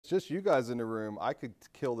just you guys in the room, I could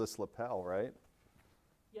kill this lapel, right?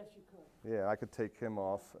 Yes, you could. Yeah, I could take him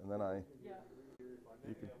off, and then Yeah.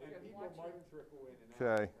 you could. And people might trickle in and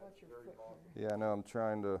out. Okay. Watch your Very foot possible. Yeah, no, I'm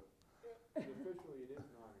trying to. Officially, it is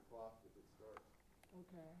 9 o'clock if it starts.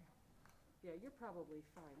 Okay. Yeah, you're probably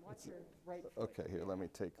fine. Watch your right foot. Okay, here, let me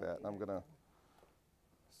take that. I'm gonna.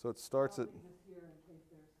 So it starts at. I'll leave this here in case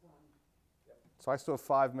there's some. So I still have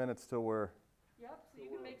 5 minutes till we're. Yep, so you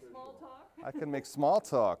can make small talk. I can make small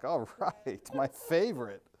talk. All right, my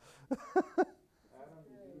favorite. Adam,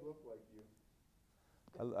 you look like you.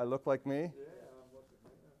 I look like me? Yeah, I'm looking.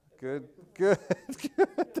 Good, good,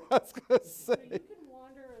 good. I was gonna So say. you can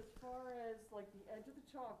wander as far as like the edge of the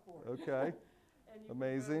chalkboard. Okay, And you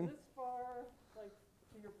amazing. can go this far, like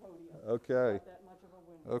to your podium. okay, Not that much of a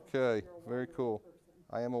window. okay. You're a Very wandering cool. person.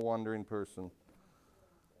 I am a wandering person.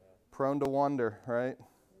 Prone to wander, right?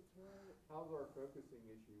 That's right. How's our focusing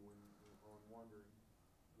issue on wandering?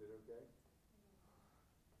 Is it okay?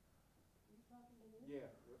 Yeah,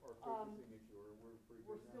 our focusing issue, or we're pretty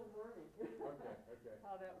We're good still now? learning Okay.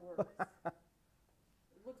 how that works.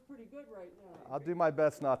 It looks pretty good right now. I'll do my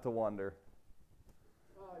best not to wander.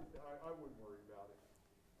 I wouldn't worry about it.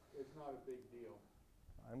 It's not a big deal.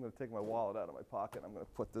 I'm going to take my wallet out of my pocket. I'm going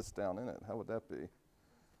to put this down in it. How would that be?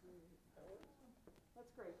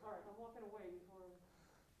 That's great. All right, I'm walking away before.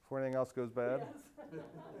 Before anything else goes bad? Yes.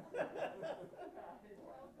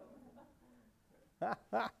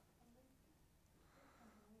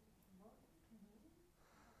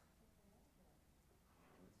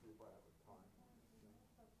 Let's see if I have a time.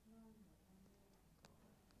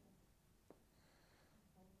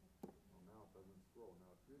 Oh, now it doesn't scroll.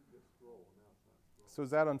 Now it did just scroll. Now it's not scrolling. So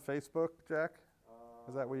is that on Facebook, Jack?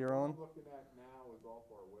 Is that what you're on? What I'm looking at now is off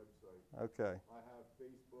our website. Okay. I have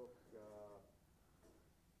Facebook,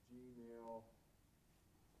 Gmail,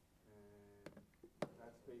 and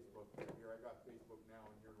that's Facebook right here. I got Facebook now,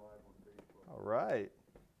 and you're live on Facebook. All right.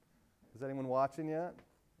 Is anyone watching yet?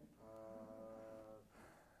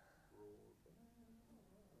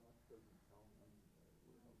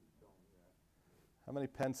 How many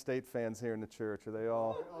Penn State fans here in the church? Are they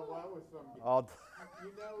all? Oh, well, that was some. all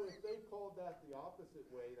You know, if they called that the opposite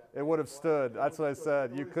way, it would have stood. That's what I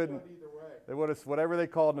said. You couldn't. Either way. They would have. Whatever they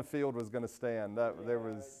called in the field was going to stand. That there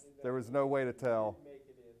was no way to tell. Yeah,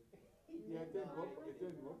 it didn't look like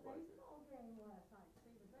it.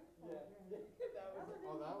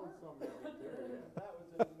 Oh, that was some. That was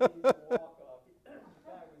an amazing walk-off.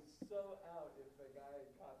 I was so out if the guy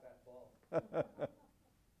had caught that ball. I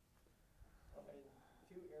mean,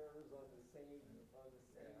 2 errors on the same play.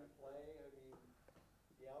 I mean,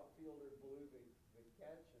 the outfielder blew the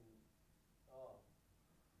catch, and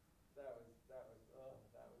that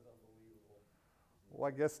was unbelievable. Well,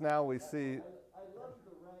 I guess now we see. I love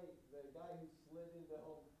the guy who slid into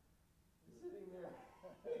home, sitting there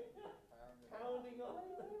pounding on.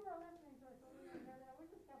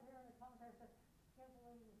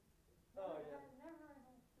 Oh, yeah.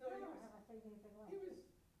 He was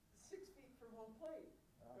 6 feet from home plate,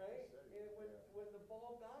 right? And when the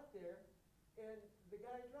ball got there, and the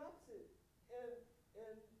guy drops it, and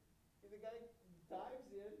the guy dives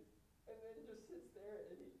in, and then just sits there,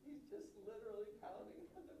 and he's just literally pounding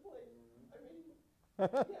on the plate. I mean,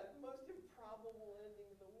 yeah, the most improbable ending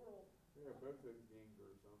in the world. Yeah, both those games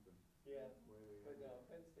or something. Yeah, but no,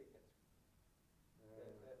 Penn State gets.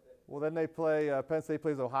 Well, then they play. Penn State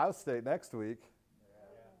plays Ohio State next week.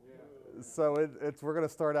 Yeah. So we're going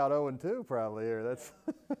to start out 0-2 probably here. That's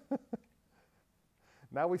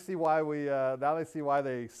now we see why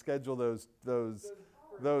they schedule those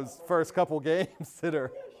first couple games that are.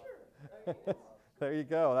 Yeah, sure. I mean, There you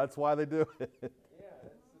go. That's why they do it. yeah,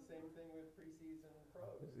 it's the same thing with preseason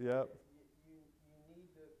pros. Yep.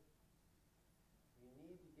 You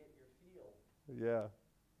need to get your feel. Yeah.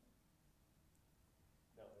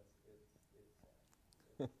 No, it's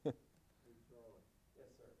Hey, Charlie,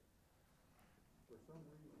 yes, sir. for some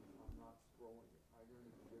reason, I'm not scrolling. I don't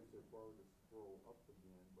even go so far to scroll up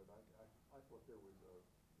again, but I thought there was no,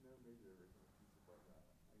 maybe there isn't a piece above that.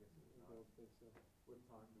 I guess it's not. I don't think so. What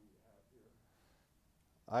time do we have here?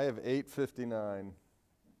 I have 8:59.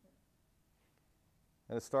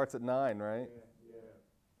 And it starts at 9, right? Yeah.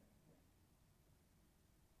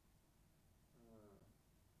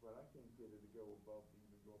 But I can't get it to go above,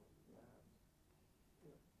 even go up to the tabs.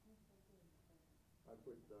 I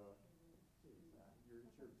put, it's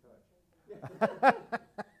your touch.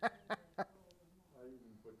 I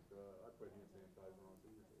even put, I put hand sanitizer on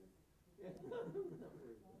through your face. Yeah, we're good. We're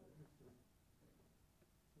good.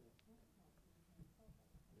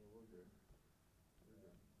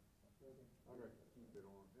 I'm gonna keep it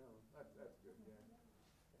on. Yeah, that's good, yeah.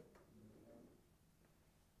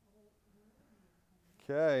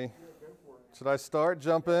 Okay. Yeah, go for it. Should I start?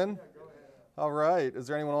 Jump in? Yeah, go ahead. All right. Is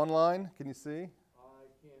there anyone online? Can you see? I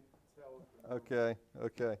can't tell. If there's Okay.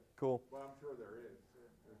 Okay. Cool. Well, I'm sure there is.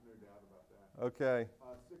 There's no doubt about that. Okay.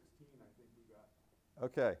 16, I think we got.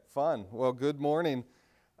 Okay. Fun. Well, good morning.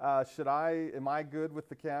 Am I good with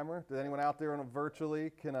the camera? Did anyone out there on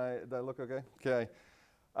virtually? Did I look okay? Okay.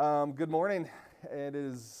 Good morning. It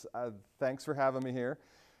is, thanks for having me here.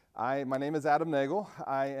 My name is Adam Nagle.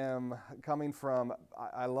 I am coming from,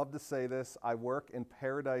 I love to say this, I work in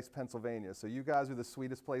Paradise, Pennsylvania. So you guys are the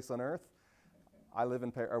sweetest place on earth. I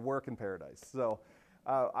work in Paradise. So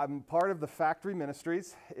I'm part of the Factory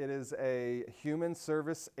Ministries. It is a human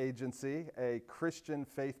service agency, a Christian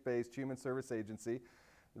faith-based human service agency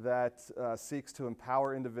that seeks to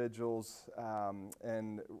empower individuals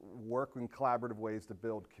and work in collaborative ways to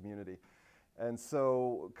build community. And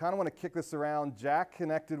so kind of want to kick this around. Jack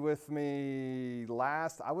connected with me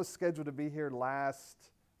I was scheduled to be here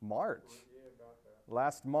last March. Yeah, about that.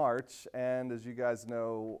 Last March, and as you guys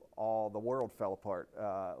know, the world fell apart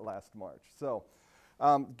last March. So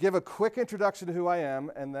give a quick introduction to who I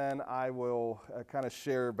am, and then I will kind of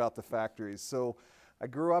share about the factories. So I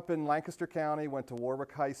grew up in Lancaster County, went to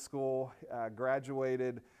Warwick High School,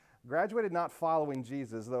 graduated not following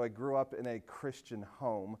Jesus, though I grew up in a Christian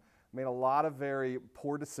home. Made a lot of very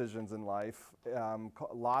poor decisions in life, a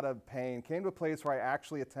lot of pain. Came to a place where I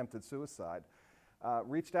actually attempted suicide.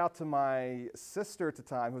 Reached out to my sister at the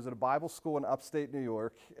time, who was at a Bible school in upstate New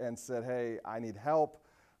York, and said, hey, I need help.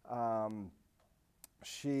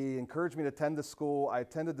 She encouraged me to attend this school. I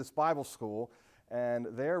attended this Bible school, and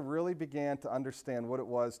there really began to understand what it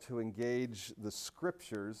was to engage the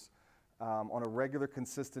scriptures on a regular,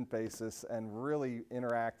 consistent basis and really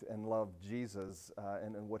interact and love Jesus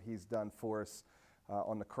and what he's done for us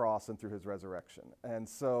on the cross and through his resurrection. And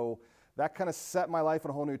so that kind of set my life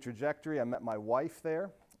on a whole new trajectory. I met my wife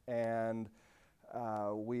there, and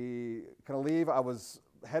we kind of leave. I was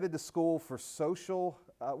headed to school for social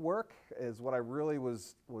work is what I really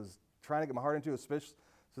was trying to get my heart into,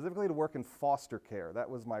 specifically to work in foster care. That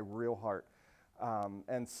was my real heart.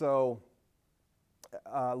 And so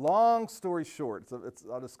long story short,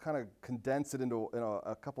 I'll just kind of condense it into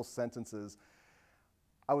a couple sentences.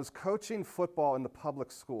 I was coaching football in the public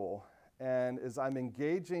school, and as I'm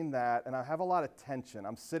engaging that, and I have a lot of tension,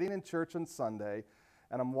 I'm sitting in church on Sunday,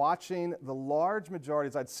 and I'm watching the large majority,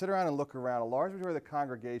 as I'd sit around and look around, a large majority of the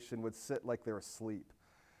congregation would sit like they're asleep.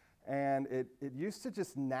 And it used to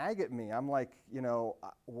just nag at me. I'm like, we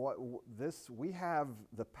have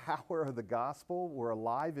the power of the gospel. We're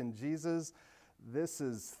alive in Jesus. This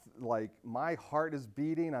is like, my heart is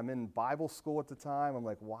beating. I'm in Bible school at the time. I'm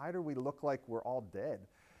like, why do we look like we're all dead?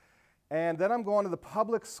 And then I'm going to the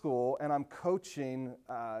public school, and I'm coaching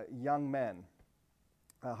young men,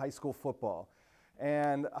 high school football.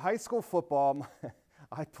 And high school football,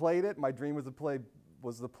 I played it. My dream was to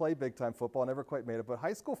play big-time football. I never quite made it. But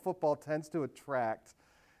high school football tends to attract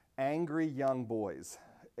angry young boys,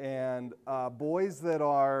 and boys that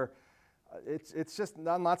are, it's just,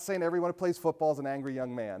 I'm not saying everyone who plays football is an angry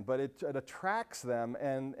young man, but it attracts them,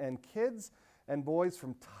 and kids and boys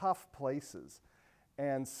from tough places.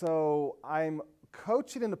 And so I'm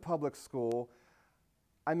coaching in the public school.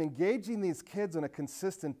 I'm engaging these kids on a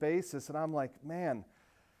consistent basis, and I'm like, man,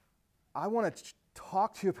 I want to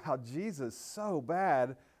talk to you about Jesus so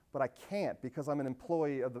bad, but I can't because I'm an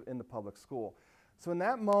employee in the public school. So in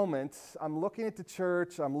that moment, I'm looking at the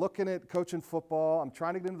church, I'm looking at coaching football, I'm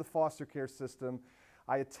trying to get into the foster care system.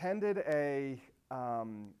 I attended a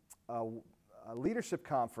leadership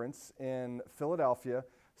conference in Philadelphia,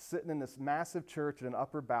 sitting in this massive church in an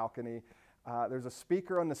upper balcony. There's a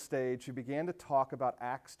speaker on the stage who began to talk about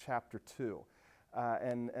Acts chapter 2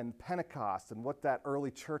 and Pentecost and what that early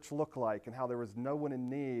church looked like and how there was no one in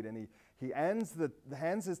need. And he ends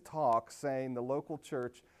his talk saying the local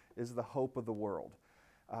church is the hope of the world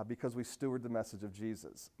because we steward the message of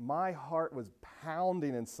Jesus. My heart was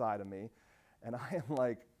pounding inside of me, and I am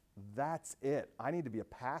like, that's it. I need to be a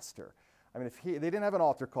pastor. I mean, they didn't have an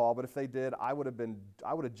altar call, but if they did, I would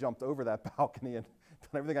have jumped over that balcony and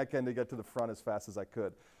done everything I can to get to the front as fast as I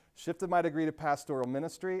could. Shifted my degree to pastoral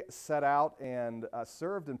ministry, set out and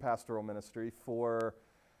served in pastoral ministry for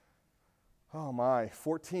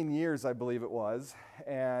 14 years, I believe it was,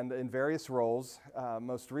 and in various roles.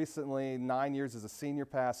 Most recently, 9 years as a senior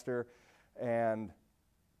pastor, and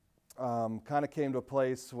kind of came to a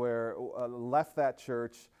place where left that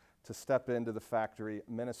church to step into the Factory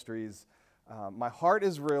Ministries. My heart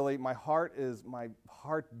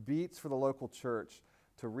beats for the local church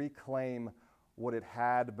to reclaim what it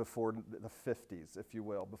had before the 50s, if you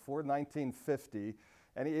will. Before 1950,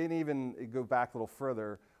 and even go back a little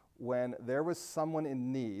further, when there was someone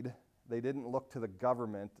in need, they didn't look to the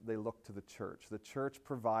government, they looked to the church. The church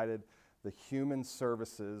provided the human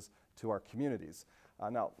services to our communities.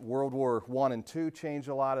 Now, World War I and II changed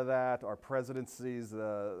a lot of that. Our presidencies,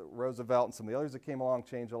 Roosevelt and some of the others that came along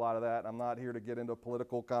changed a lot of that. I'm not here to get into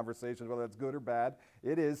political conversations, whether that's good or bad.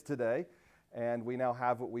 It is today, and we now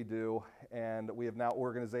have what we do, and we have now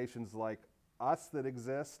organizations like us that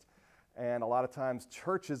exist, and a lot of times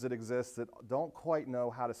churches that exist that don't quite know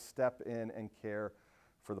how to step in and care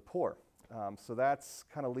for the poor. So that's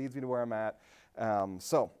kind of leads me to where I'm at.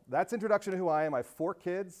 So that's introduction to who I am. I have 4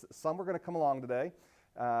 kids. Some were going to come along today,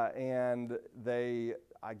 and they,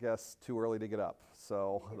 I guess, too early to get up.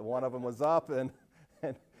 So one of them was up, and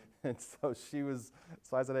so she was.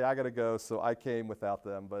 So I said, "Hey, I got to go." So I came without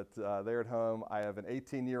them, but they're at home. I have an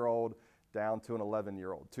 18-year-old down to an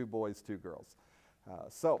 11-year-old. 2 boys, 2 girls.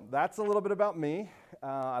 So that's a little bit about me.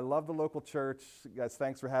 I love the local church. Guys,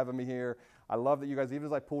 thanks for having me here. I love that you guys, even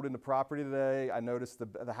as I pulled into property today, I noticed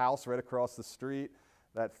the house right across the street.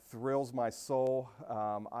 That thrills my soul.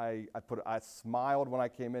 I smiled when I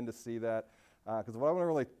came in to see that, because what I want to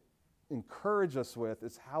really encourage us with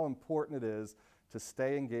is how important it is to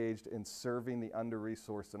stay engaged in serving the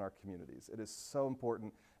under-resourced in our communities. It is so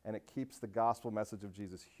important, and it keeps the gospel message of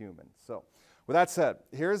Jesus human. So with that said,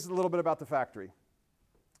 here's a little bit about the factory.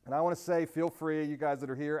 And I want to say, feel free, you guys that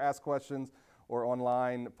are here, ask questions or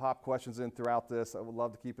online, pop questions in throughout this. I would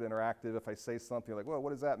love to keep it interactive. If I say something like, well, what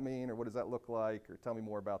does that mean, or what does that look like, or tell me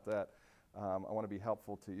more about that, I want to be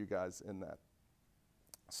helpful to you guys in that.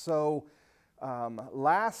 So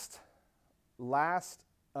last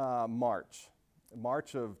March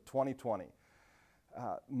of 2020,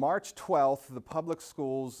 March 12th, the public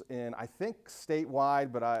schools in, I think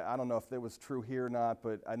statewide, but I don't know if it was true here or not,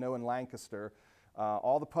 but I know in Lancaster,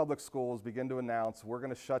 all the public schools begin to announce we're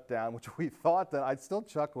going to shut down, which we thought that, I'd still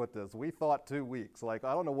chuckle at this, we thought 2 weeks. Like,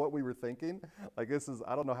 I don't know what we were thinking. Like,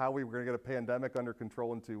 I don't know how we were going to get a pandemic under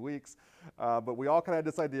control in 2 weeks. But we all kind of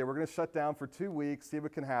had this idea, we're going to shut down for 2 weeks, see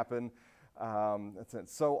what can happen. That's it.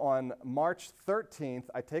 So on March 13th,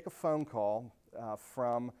 I take a phone call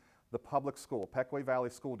from the public school. Pequea Valley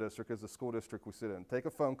School District is the school district we sit in. Take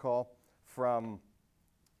a phone call from,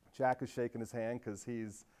 Jack is shaking his hand because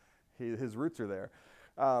his roots are there.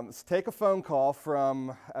 So take a phone call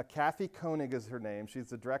from Kathy Koenig is her name. She's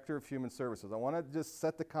the Director of Human Services. I want to just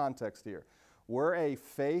set the context here. We're a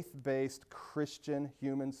faith-based Christian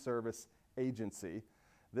human service agency.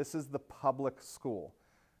 This is the public school.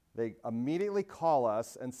 They immediately call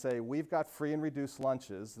us and say, we've got free and reduced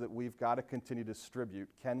lunches that we've got to continue to distribute.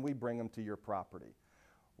 Can we bring them to your property?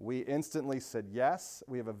 We instantly said yes.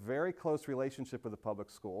 We have a very close relationship with the public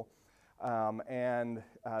school. And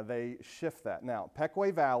they shift that. Now,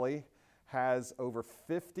 Pequea Valley has over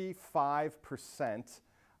 55%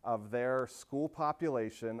 of their school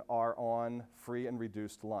population are on free and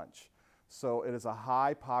reduced lunch. So it is a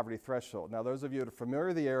high poverty threshold. Now, those of you that are familiar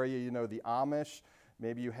with the area, you know the Amish.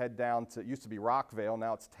 Maybe you head down to, it used to be Rockvale,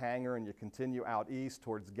 now it's Tanger, and you continue out east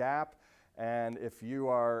towards Gap. And if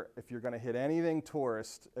you're going to hit anything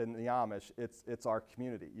tourist in the Amish, it's our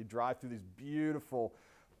community. You drive through these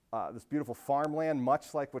this beautiful farmland,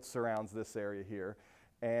 much like what surrounds this area here,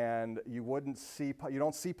 and you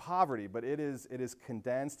don't see poverty, but it is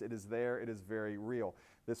condensed, it is there, it is very real.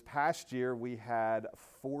 This past year, we had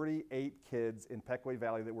 48 kids in Pequea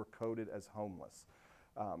Valley that were coded as homeless.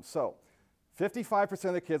 So 55%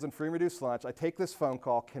 of the kids on free and reduced lunch. I take this phone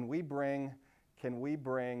call, can we bring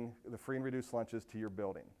the free and reduced lunches to your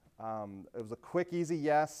building? It was a quick, easy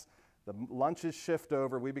yes. The lunches shift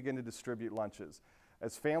over, we begin to distribute lunches.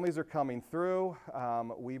 As families are coming through,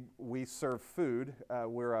 we serve food.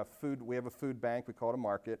 We have a food bank, we call it a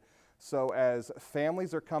market. So as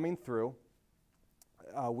families are coming through,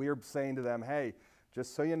 we are saying to them, hey,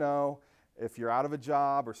 just so you know, if you're out of a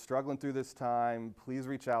job or struggling through this time, please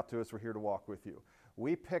reach out to us, we're here to walk with you.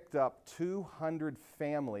 We picked up 200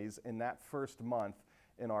 families in that first month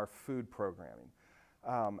in our food programming.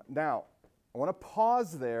 Now, I want to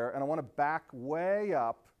pause there and I want to back way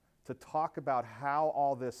up to talk about how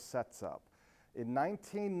all this sets up. In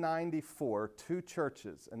 1994, 2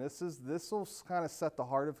 churches, and this will kind of set the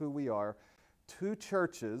heart of who we are, 2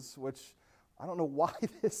 churches, which I don't know why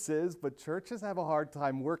this is, but churches have a hard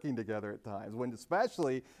time working together at times, when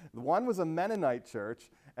especially one was a Mennonite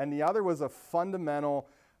church and the other was a fundamental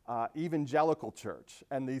evangelical church.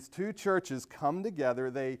 And these 2 churches come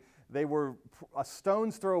together, they were a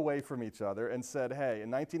stone's throw away from each other, and said, hey,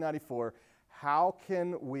 in 1994, how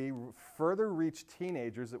can we further reach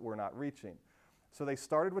teenagers that we're not reaching? So they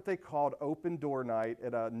started what they called open door night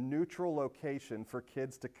at a neutral location for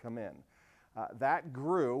kids to come in. That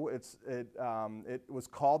grew. It was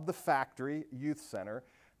called the Factory Youth Center.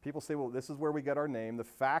 People say, well, this is where we get our name. The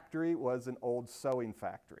Factory was an old sewing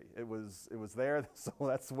factory. It was there, so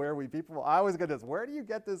that's where I always get this, where do you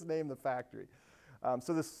get this name, the Factory?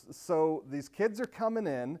 So these kids are coming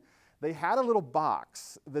in. They had a little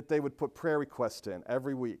box that they would put prayer requests in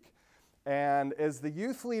every week. And as the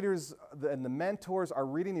youth leaders and the mentors are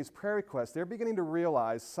reading these prayer requests, they're beginning to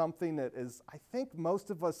realize something that is, I think most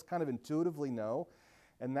of us kind of intuitively know,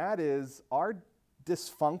 and that is our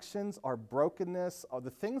dysfunctions, our brokenness,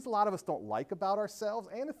 the things a lot of us don't like about ourselves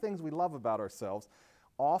and the things we love about ourselves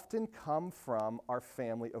often come from our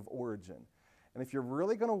family of origin. And if you're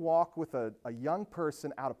really going to walk with a young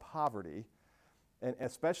person out of poverty, and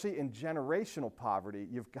especially in generational poverty,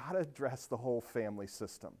 you've got to address the whole family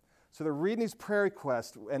system. So they're reading these prayer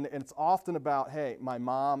requests, and it's often about, hey, my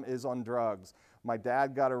mom is on drugs, my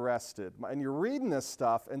dad got arrested, and you're reading this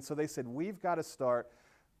stuff, and so they said, we've got to start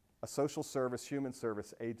a social service, human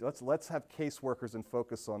service agency. Let's have caseworkers and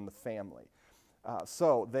focus on the family.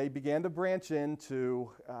 So they began to branch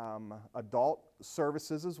into adult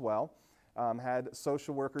services as well. Had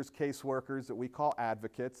social workers, caseworkers that we call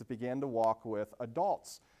advocates that began to walk with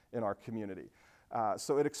adults in our community.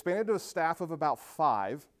 So it expanded to a staff of about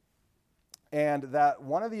 5, and that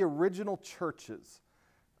one of the original churches,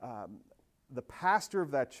 the pastor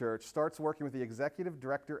of that church starts working with the executive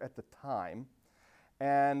director at the time,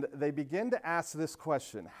 and they begin to ask this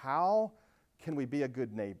question: how can we be a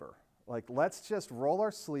good neighbor? Like, let's just roll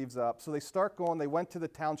our sleeves up. So they went to the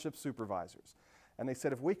township supervisors. And they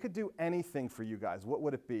said, if we could do anything for you guys, what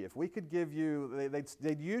would it be? If we could give you,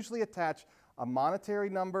 they'd usually attach a monetary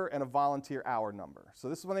number and a volunteer hour number. So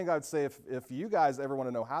this is one thing I would say, if you guys ever want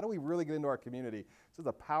to know, how do we really get into our community? This is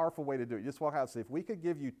a powerful way to do it. You just walk out and say, if we could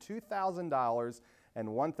give you $2,000 and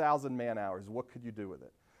 1,000 man hours, what could you do with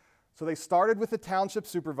it? So they started with the township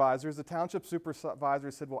supervisors. The township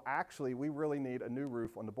supervisors said, well, actually, we really need a new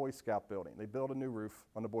roof on the Boy Scout building. They built a new roof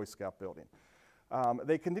on the Boy Scout building.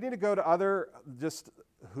 They continue to go to other, just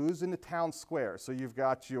who's in the town square. So you've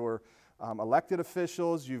got your elected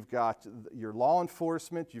officials, you've got your law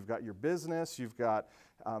enforcement, you've got your business, you've got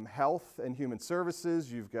health and human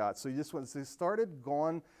services, so they started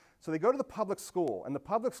going. So they go to the public school, and the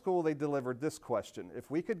public school, they delivered this question: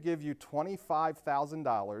 if we could give you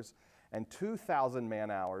 $25,000 and 2,000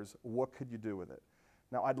 man hours, what could you do with it?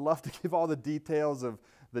 Now, I'd love to give all the details of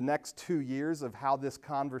the next 2 years of how this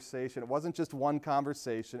conversation, it wasn't just one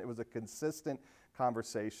conversation, it was a consistent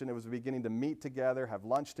conversation. It was beginning to meet together, have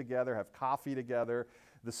lunch together, have coffee together.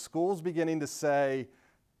 The school's beginning to say,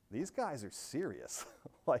 these guys are serious.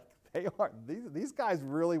 Like, these guys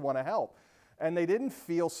really want to help. And they didn't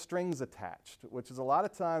feel strings attached, which is a lot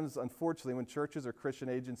of times, unfortunately, when churches or Christian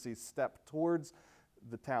agencies step towards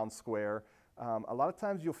the town square, a lot of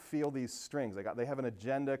times you'll feel these strings. They have an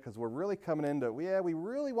agenda because we're really coming into, we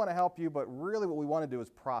really want to help you, but really what we want to do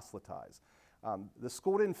is proselytize. The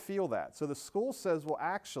school didn't feel that. So the school says, well,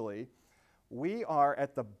 actually, we are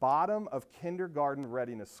at the bottom of kindergarten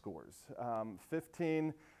readiness scores.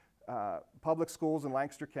 15 public schools in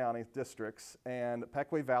Lancaster County districts, and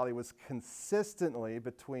Pequea Valley was consistently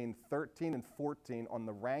between 13 and 14 on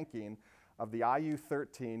the ranking of the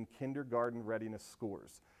IU13 kindergarten readiness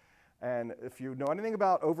scores. And if you know anything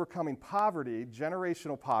about overcoming poverty,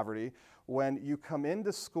 generational poverty, when you come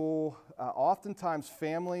into school, oftentimes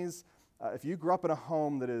families, if you grew up in a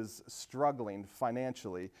home that is struggling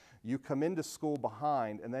financially, you come into school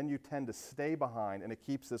behind, and then you tend to stay behind, and it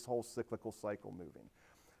keeps this whole cyclical cycle moving.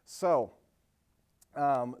 So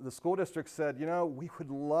the school district said, we would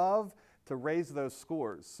love to raise those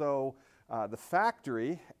scores. So the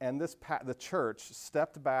factory and the church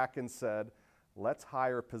stepped back and said, let's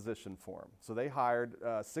hire a position for them. So they hired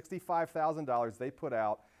 $65,000 they put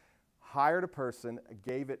out, hired a person,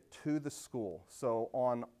 gave it to the school. So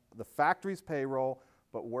on the factory's payroll,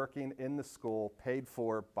 but working in the school, paid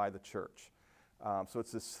for by the church. So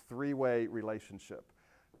it's this three-way relationship.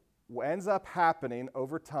 What ends up happening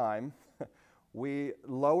over time, we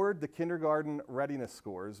lowered the kindergarten readiness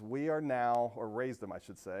scores. We are now, or raised them I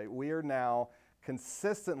should say, we are now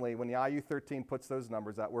consistently, when the IU13 puts those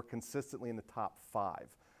numbers out, we're consistently in the top 5.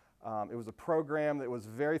 It was a program that was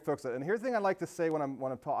very focused on, and here's the thing I like to say when I'm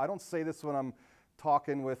talking, I don't say this when I'm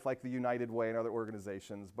talking with like the United Way and other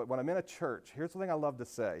organizations, but when I'm in a church, here's the thing I love to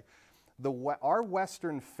say. Our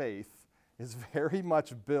Western faith is very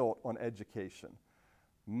much built on education.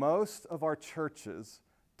 Most of our churches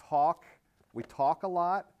we talk a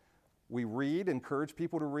lot, We read, encourage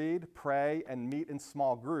people to read, pray, and meet in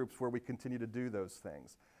small groups where we continue to do those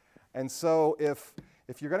things. And so if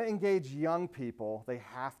you're going to engage young people, they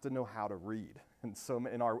have to know how to read, and so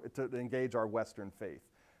to engage our Western faith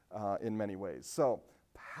in many ways. So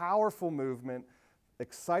powerful movement,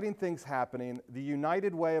 exciting things happening. The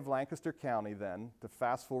United Way of Lancaster County then, to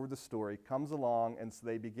fast forward the story, comes along, and so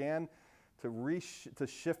they began to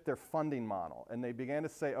shift their funding model. And they began to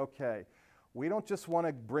say, okay, we don't just want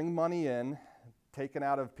to bring money in, taken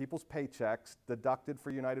out of people's paychecks, deducted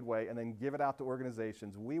for United Way, and then give it out to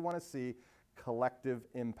organizations. We want to see collective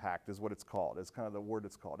impact is what it's called. It's kind of the word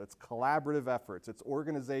it's called. It's collaborative efforts. It's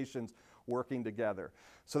organizations working together.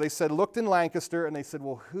 So they said, looked in Lancaster, and they said,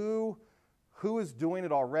 well, who is doing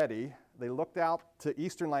it already? They looked out to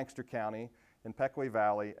eastern Lancaster County in Pequea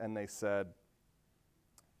Valley, and they said,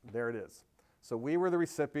 there it is. So we were the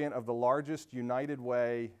recipient of the largest United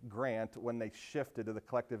Way grant when they shifted to the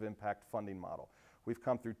collective impact funding model. We've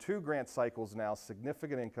come through 2 grant cycles now,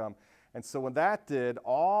 significant income. And so when that did,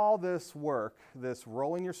 all this work, this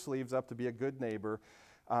rolling your sleeves up to be a good neighbor,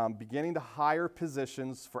 beginning to hire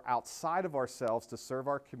positions for outside of ourselves to serve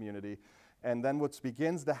our community. And then what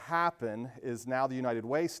begins to happen is now the United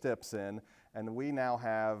Way steps in, and we now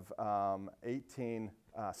have 18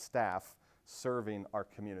 staff serving our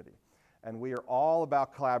community. And we are all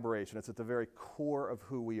about collaboration. It's at the very core of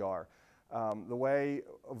who we are. The way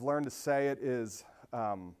I've learned to say it is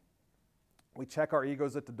we check our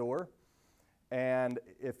egos at the door, and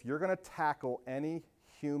if you're going to tackle any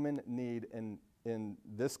human need in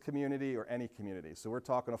this community or any community, so we're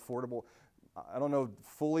talking affordable, I don't know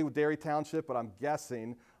fully with Dairy Township, but I'm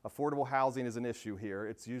guessing affordable housing is an issue here.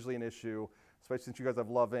 It's usually an issue, especially since you guys have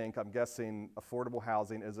Love Inc., I'm guessing affordable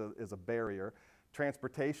housing is a barrier.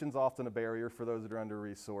 Transportation's often a barrier for those that are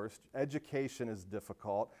under-resourced. Education is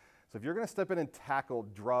difficult. So if you're going to step in and tackle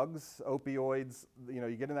drugs, opioids, you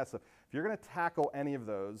get into that stuff, if you're going to tackle any of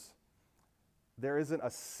those, there isn't a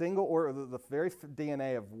single, or the very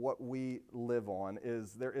DNA of what we live on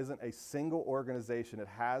is there isn't a single organization that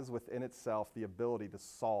has within itself the ability to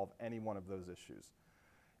solve any one of those issues,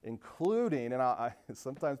 including, and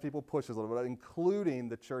sometimes people push us a little bit, including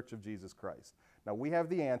the Church of Jesus Christ. Now, we have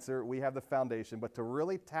the answer, we have the foundation, but to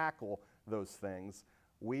really tackle those things,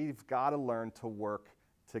 we've got to learn to work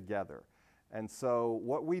together. And so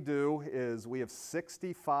what we do is we have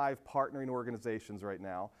 65 partnering organizations right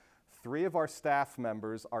now. 3 of our staff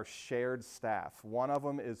members are shared staff. One of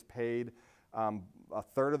them is paid a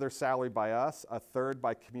third of their salary by us, a third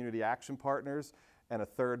by community action partners, and a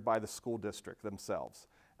third by the school district themselves.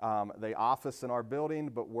 They office in our building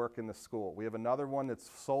but work in the school. We have another one that's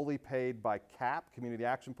solely paid by CAP, Community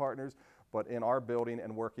Action Partners, but in our building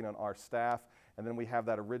and working on our staff. And then we have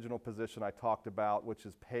that original position I talked about, which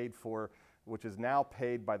is now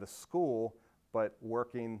paid by the school, but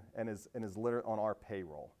working and is literally on our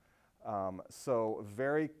payroll. So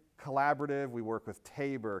very collaborative. We work with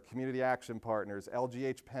Tabor, Community Action Partners,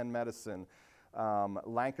 LGH Penn Medicine,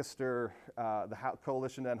 Lancaster, the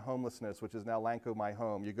Coalition to End Homelessness, which is now Lanco My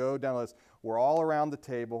Home. You go down the list, we're all around the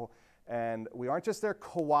table, and we aren't just there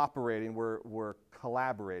cooperating, we're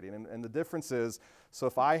collaborating. And the difference is, so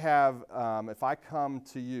if I come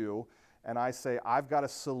to you and I say, I've got a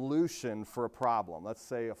solution for a problem, let's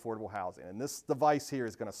say affordable housing, and this device here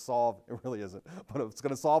is going to solve, it really isn't, but it's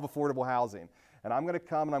going to solve affordable housing. And I'm going to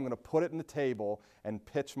come and I'm going to put it on the table and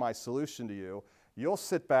pitch my solution to you. You'll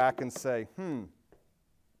sit back and say,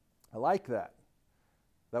 I like that.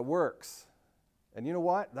 That works. And you know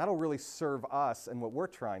what? That'll really serve us and what we're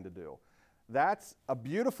trying to do. That's a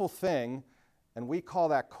beautiful thing, and we call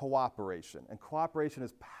that cooperation. And cooperation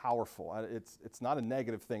is powerful. It's not a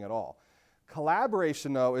negative thing at all.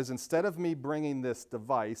 Collaboration, though, is instead of me bringing this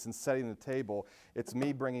device and setting the table, it's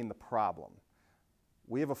me bringing the problem.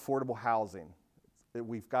 We have affordable housing.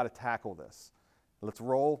 We've got to tackle this. Let's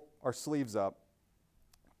roll our sleeves up,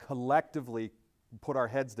 collectively put our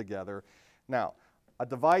heads together. Now, a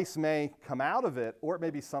device may come out of it, or it may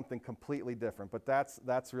be something completely different, but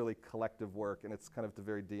that's really collective work, and it's kind of the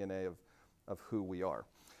very DNA of who we are.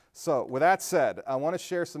 So with that said, I want to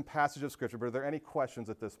share some passages of Scripture, but are there any questions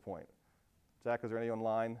at this point? Jack, is there any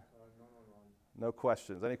online? None online. No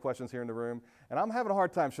questions. Any questions here in the room? And I'm having a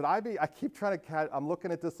hard time. Should I be? I keep trying to I'm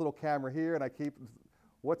looking at this little camera here, and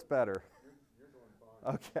what's better? You're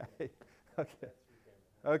doing fine.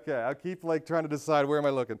 Okay. I'll keep trying to decide where am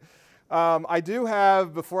I looking. I do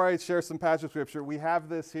have, before I share some passage of Scripture, we have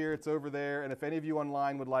this here. It's over there, and if any of you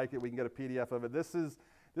online would like it, we can get a PDF of it.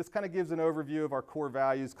 This kind of gives an overview of our core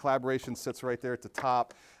values. Collaboration sits right there at the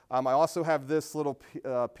top. I also have this little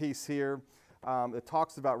piece here. It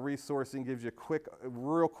talks about resourcing, gives you a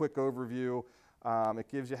real quick overview. It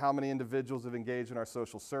gives you how many individuals have engaged in our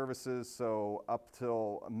social services. So up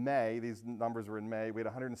till May, these numbers were in May, we had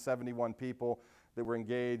 171 people that were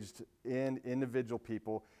engaged in, individual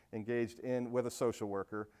people engaged in with a social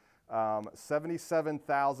worker.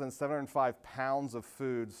 77,705 pounds of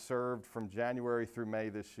food served from January through May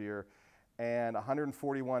this year, and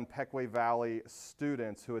 141 Pequay Valley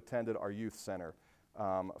students who attended our youth center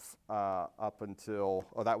up until,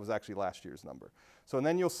 that was actually last year's number. So, and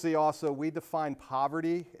then you'll see also we define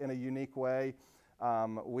poverty in a unique way.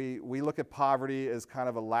 We look at poverty as kind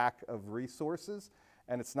of a lack of resources,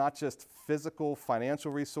 and it's not just physical,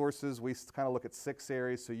 financial resources. We kind of look at 6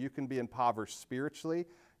 areas. So you can be impoverished spiritually,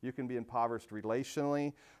 you can be impoverished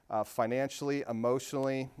relationally, financially,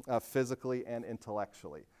 emotionally, physically, and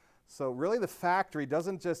intellectually. So really the factory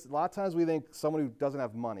doesn't just, a lot of times we think someone who doesn't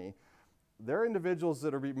have money, they're individuals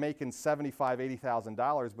that are making $75,000,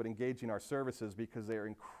 $80,000 but engaging our services because they're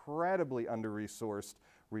incredibly under-resourced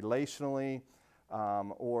relationally,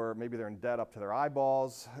 or maybe they're in debt up to their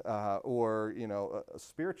eyeballs, or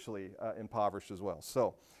spiritually impoverished as well.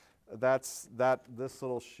 So this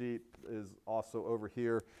little sheet is also over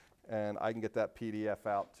here, and I can get that PDF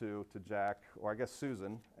out to Jack, or I guess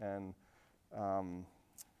Susan, and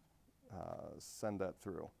send that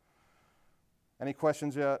through. Any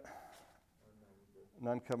questions yet?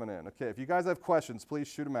 None coming in. Okay, if you guys have questions, please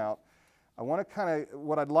shoot them out. I want to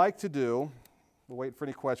what I'd like to do, we'll wait for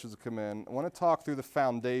any questions to come in. I want to talk through the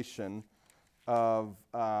foundation of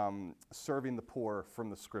serving the poor from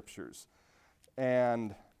the scriptures.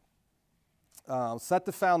 And set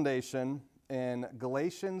the foundation in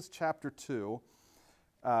Galatians chapter 2.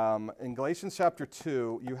 In Galatians chapter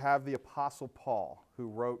 2, you have the Apostle Paul, who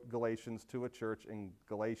wrote Galatians to a church in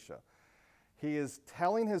Galatia. He is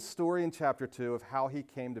telling his story in chapter 2 of how he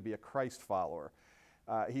came to be a Christ follower.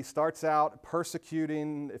 He starts out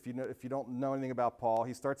persecuting, if you don't know anything about Paul,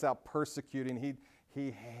 he starts out persecuting.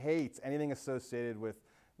 He hates anything associated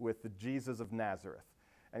with the Jesus of Nazareth.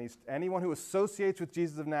 And anyone who associates with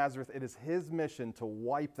Jesus of Nazareth, it is his mission to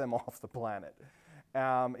wipe them off the planet.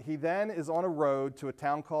 He then is on a road to a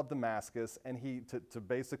town called Damascus, and to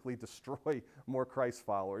basically destroy more Christ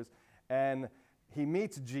followers. And he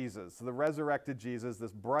meets Jesus, the resurrected Jesus.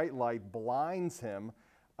 This bright light blinds him,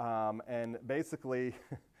 and basically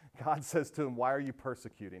God says to him, "Why are you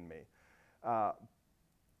persecuting me?"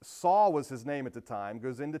 Saul was his name at the time,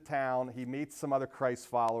 goes into town, he meets some other Christ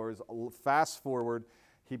followers. Fast forward,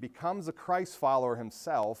 he becomes a Christ follower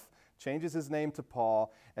himself, changes his name to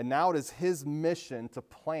Paul, and now it is his mission to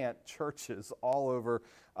plant churches all over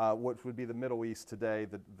what would be the Middle East today,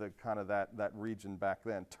 the kind of that region back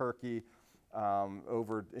then, Turkey.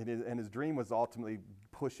 And his dream was ultimately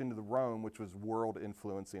push into the Rome, which was world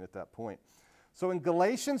influencing at that point. So in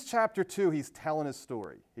Galatians chapter 2, he's telling his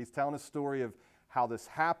story. He's telling a story of how this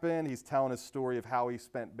happened. He's telling his story of how he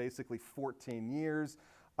spent basically 14 years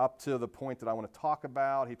up to the point that I want to talk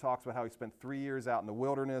about. He talks about how he spent 3 years out in the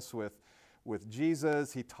wilderness with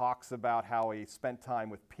Jesus. He talks about how he spent time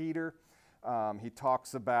with Peter. He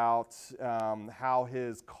talks about how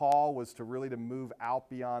his call was to really to move out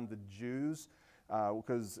beyond the Jews,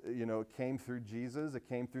 because it came through Jesus, it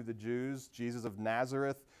came through the Jews, Jesus of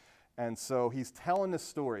Nazareth. And so he's telling this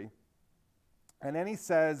story, and then he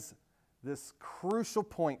says this crucial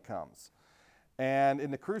point comes. And in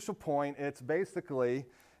the crucial point, it's basically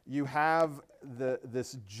you have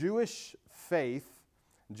this Jewish faith.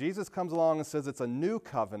 Jesus comes along and says it's a new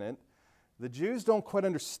covenant. The Jews don't quite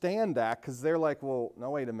understand that because they're like, well, no,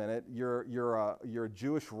 wait a minute. You're a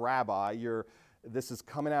Jewish rabbi. This is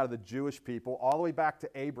coming out of the Jewish people. All the way back to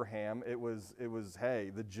Abraham, it was hey,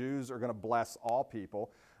 the Jews are going to bless all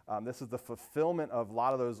people. This is the fulfillment of a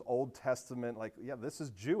lot of those Old Testament, this is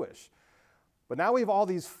Jewish. But now we have all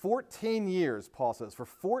these 14 years, Paul says. For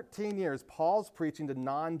 14 years, Paul's preaching to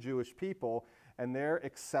non-Jewish people, and they're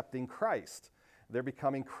accepting Christ. They're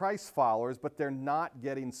becoming Christ followers, but they're not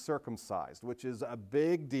getting circumcised, which is a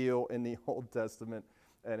big deal in the Old Testament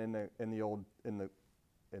and in the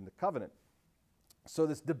covenant. So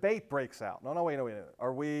this debate breaks out. No, wait.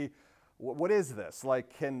 What is this?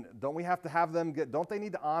 Don't we have to have them don't they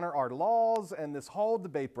need to honor our laws? And this whole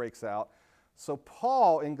debate breaks out. So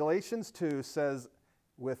Paul in Galatians 2 says,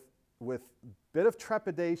 with bit of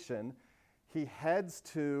trepidation, he heads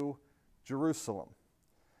to Jerusalem.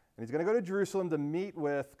 And he's going to go to Jerusalem to meet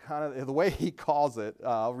with kind of the way he calls it.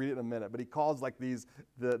 I'll read it in a minute, but he calls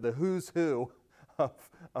the who's who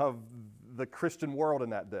of the Christian world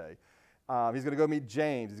in that day. He's going to go meet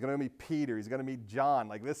James. He's going to go meet Peter. He's going to meet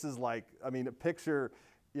John. This is picture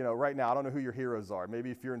right now, I don't know who your heroes are.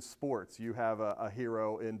 Maybe if you're in sports, you have a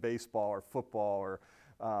hero in baseball or football, or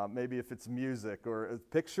maybe if it's music, or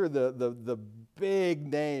picture the big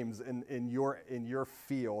names in your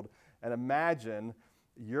field, and imagine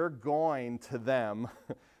you're going to them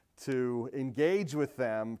to engage with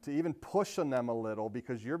them, to even push on them a little,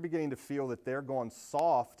 because you're beginning to feel that they're going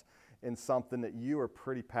soft in something that you are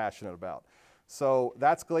pretty passionate about. So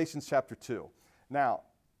that's Galatians chapter 2. Now,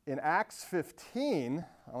 in Acts 15,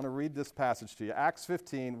 I want to read this passage to you. Acts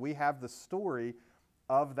 15, we have the story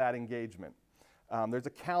of that engagement. There's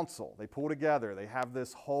a council. They pull together. They have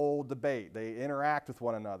this whole debate. They interact with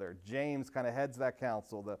one another. James kind of heads that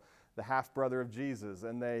council, the half-brother of Jesus,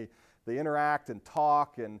 and they interact and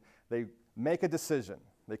talk, and they make a decision.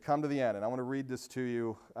 They come to the end, and I want to read this to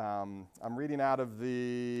you. I'm reading out of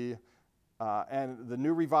the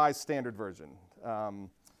New Revised Standard Version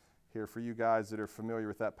here for you guys that are familiar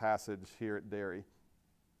with that passage here at Derry.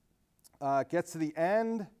 It gets to the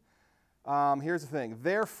end. Here's the thing.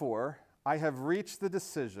 Therefore, I have reached the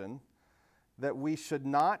decision that we should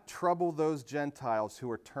not trouble those Gentiles who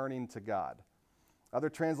are turning to God. Other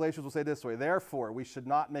translations will say it this way: therefore, we should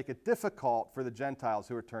not make it difficult for the Gentiles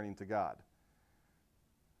who are turning to God.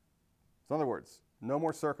 So in other words, no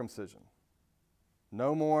more circumcision.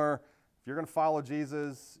 No more, if you're going to follow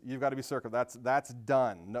Jesus, you've got to be circumcised. That's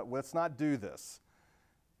done. No, let's not do this.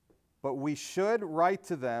 But we should write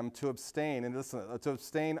to them to abstain, and listen, to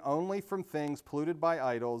abstain only from things polluted by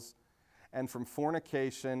idols, and from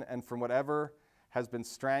fornication, and from whatever has been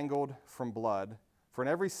strangled from blood. For in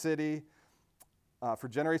every city, for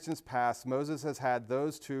generations past, Moses has had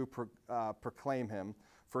those two proclaim him,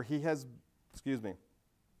 for he has,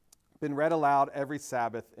 been read aloud every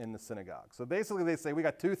Sabbath in the synagogue. So basically they say, we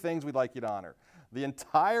got two things we'd like you to honor. The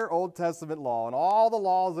entire Old Testament law and all the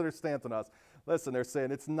laws that are stamped on us. Listen, they're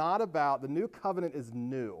saying it's not about, the new covenant is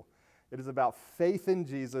new. It is about faith in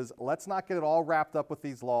Jesus. Let's not get it all wrapped up with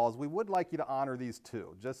these laws. We would like you to honor these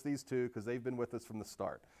two, just these two, because they've been with us from the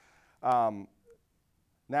start.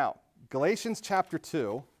 Now, Galatians chapter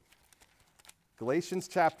 2,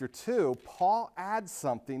 Paul adds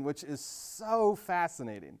something which is so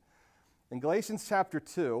fascinating. In Galatians chapter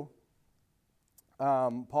 2,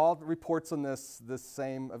 Paul reports on this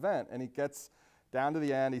same event, and he gets down to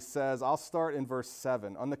the end. He says, I'll start in verse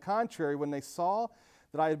 7. On the contrary, when they saw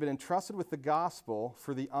that I had been entrusted with the gospel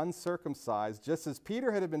for the uncircumcised, just as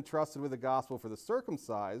Peter had been entrusted with the gospel for the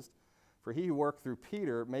circumcised, for he who worked through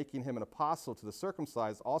Peter, making him an apostle to the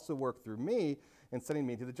circumcised, also worked through me in sending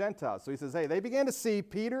me to the Gentiles. So he says, hey, they began to see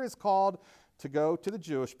Peter is called to go to the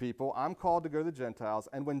Jewish people. I'm called to go to the Gentiles.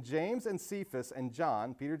 And when James and Cephas and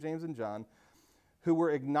John, Peter, James, and John, who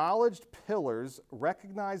were acknowledged pillars,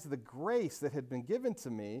 recognized the grace that had been given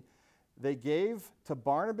to me, they gave to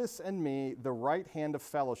Barnabas and me the right hand of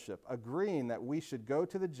fellowship, agreeing that we should go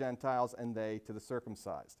to the Gentiles and they to the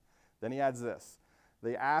circumcised. Then he adds this.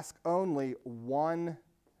 They ask only one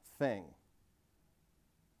thing.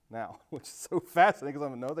 Now, which is so fascinating,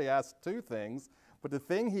 because I know they asked two things, but the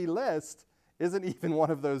thing he lists isn't even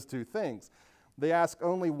one of those two things. They ask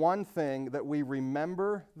only one thing, that we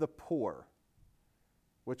remember the poor,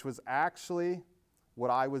 which was actually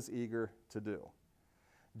what I was eager to do.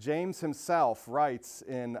 James himself writes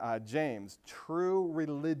in James, true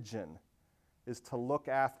religion is to look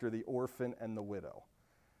after the orphan and the widow,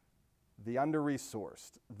 the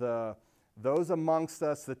under-resourced, those amongst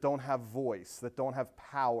us that don't have voice, that don't have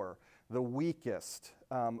power, the weakest.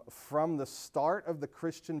 From the start of the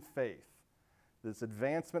Christian faith, this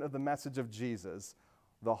advancement of the message of Jesus,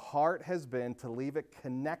 the heart has been to leave it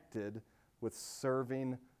connected with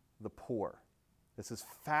serving the poor. This is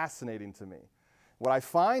fascinating to me. What I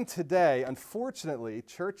find today, unfortunately,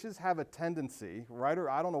 churches have a tendency, right,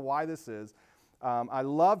 or I don't know why this is. I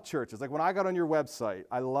love churches. Like when I got on your website,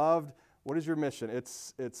 I loved, what is your mission?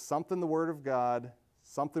 It's something the Word of God,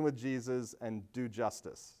 something with Jesus, and do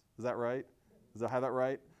justice. Is that right? Does I have that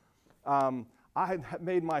right? I had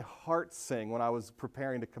made my heart sing when I was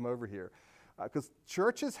preparing to come over here. Because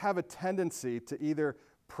churches have a tendency to either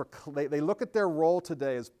they look at their role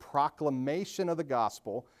today as proclamation of the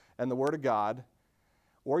gospel and the Word of God,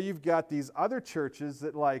 or you've got these other churches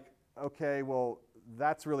that like, okay, well,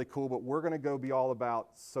 that's really cool, but we're going to go be all about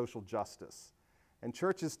social justice. And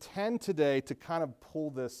churches tend today to kind of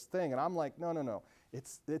pull this thing, and I'm like, no.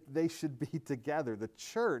 They should be together. The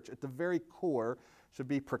church, at the very core, should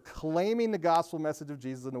be proclaiming the gospel message of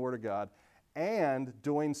Jesus and the Word of God and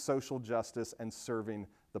doing social justice and serving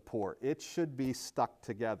the poor. It should be stuck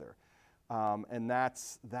together. And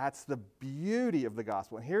that's the beauty of the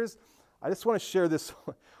gospel. And I just want to share this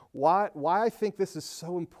Why I think this is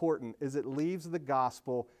so important is it leaves the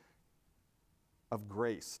gospel of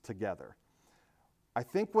grace together. I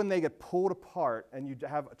think when they get pulled apart and you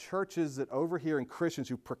have churches that overhear and Christians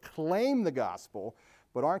who proclaim the gospel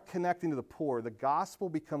but aren't connecting to the poor, the gospel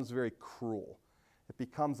becomes very cruel. It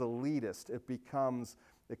becomes elitist.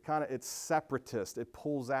 It's separatist. It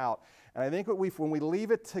pulls out. And I think when we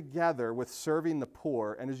leave it together with serving the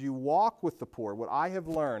poor, and as you walk with the poor, what I have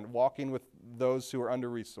learned walking with those who are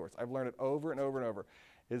under-resourced, I've learned it over and over and over,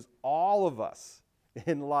 is all of us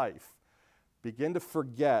in life begin to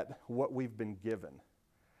forget what we've been given.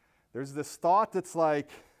 There's this thought that's like,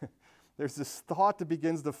 there's this thought that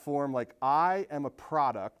begins to form like, I am a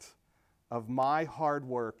product of my hard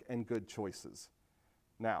work and good choices.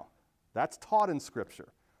 Now, that's taught in Scripture.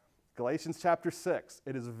 Galatians chapter 6,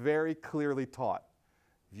 it is very clearly taught.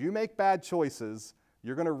 If you make bad choices,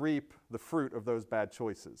 you're going to reap the fruit of those bad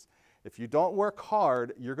choices. If you don't work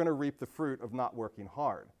hard, you're going to reap the fruit of not working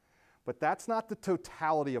hard. But that's not the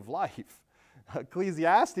totality of life.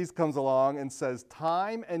 Ecclesiastes comes along and says,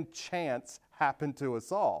 time and chance happen to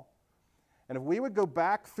us all. And if we would go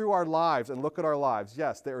back through our lives and look at our lives,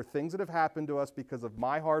 yes, there are things that have happened to us because of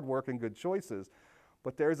my hard work and good choices,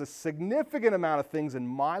 but there's a significant amount of things in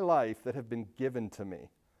my life that have been given to me.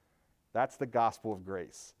 That's the gospel of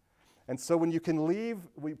grace. And so when you can leave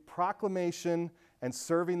proclamation and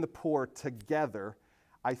serving the poor together,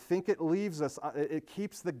 I think it leaves us, it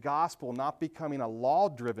keeps the gospel not becoming a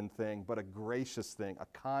law-driven thing, but a gracious thing, a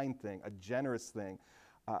kind thing, a generous thing.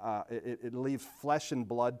 It leaves flesh and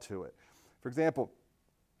blood to it. For example,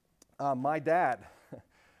 my dad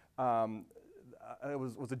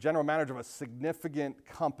was a general manager of a significant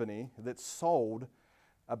company that sold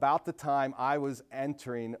about the time I was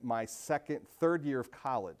entering my third year of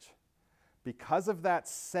college. Because of that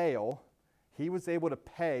sale, he was able to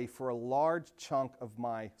pay for a large chunk of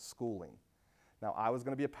my schooling. Now, I was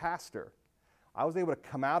going to be a pastor. I was able to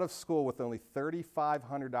come out of school with only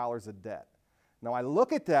 $3,500 of debt. Now, I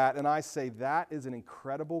look at that and I say, that is an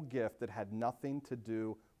incredible gift that had nothing to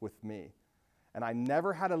do with me. And I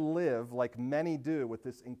never had to live like many do with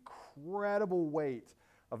this incredible weight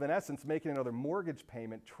of, in essence, making another mortgage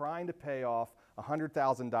payment, trying to pay off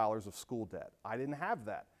 $100,000 of school debt. I didn't have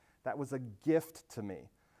that. That was a gift to me.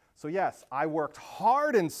 So yes, I worked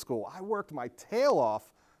hard in school. I worked my tail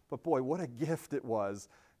off, but boy, what a gift it was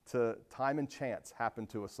to time and chance happen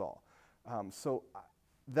to us all. So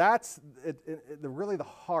that's really the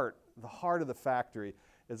heart of the factory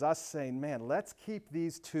is us saying, man, let's keep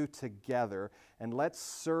these two together and let's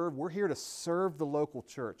serve. We're here to serve the local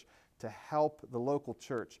church, to help the local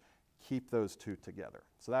church keep those two together.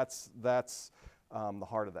 So that's the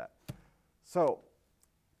heart of that. So,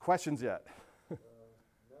 questions yet? No,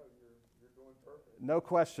 you're doing perfect. No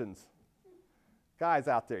questions. Guys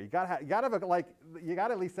out there, you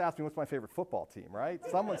gotta at least ask me what's my favorite football team, right?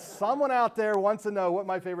 Someone out there wants to know what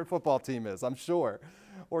my favorite football team is, I'm sure.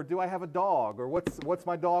 Or do I have a dog? Or what's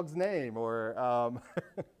my dog's name? Or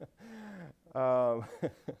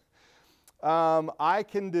I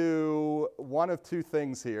can do one of two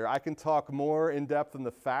things here. I can talk more in depth in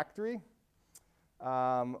the factory,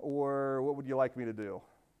 or what would you like me to do?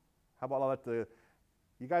 How about I'll let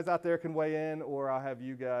you guys out there can weigh in, or I'll have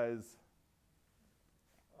you guys.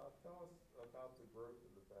 Tell us about the growth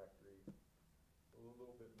of the factory, a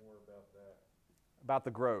little bit more about that. About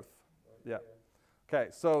the growth. Yeah. Okay,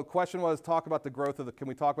 so the question was, can we talk about the growth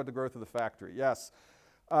of the factory? Yes.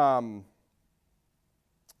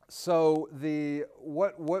 So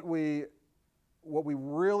what we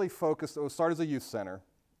really focused, it started as a youth center,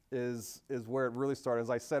 is where it really started. As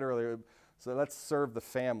I said earlier, so let's serve the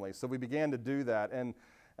family. So we began to do that, and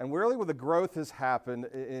really where the growth has happened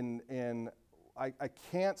I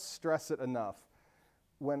can't stress it enough.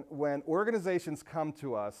 When organizations come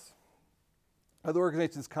to us, other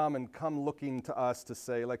organizations come looking to us to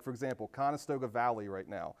say, like for example, Conestoga Valley right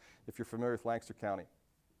now, if you're familiar with Lancaster County,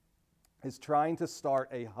 is trying to start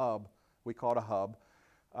a hub. We call it a hub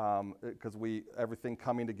because everything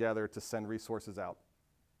coming together to send resources out.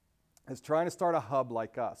 Is trying to start a hub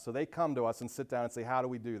like us. So they come to us and sit down and say, how do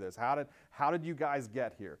we do this? How did you guys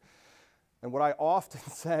get here? And what I often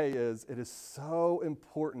say is, it is so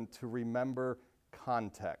important to remember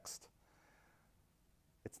context.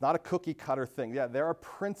 It's not a cookie cutter thing. Yeah, there are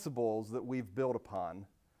principles that we've built upon,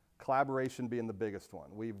 collaboration being the biggest one.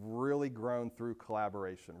 We've really grown through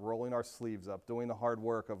collaboration, rolling our sleeves up, doing the hard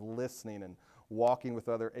work of listening and walking with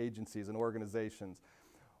other agencies and organizations.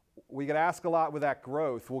 We get asked a lot with that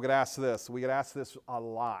growth. We'll get asked this. We get asked this a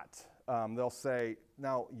lot. They'll say,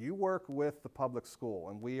 now you work with the public school,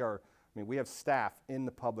 and we have staff in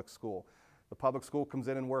the public school. The public school comes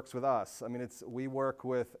in and works with us. I mean, we work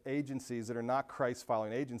with agencies that are not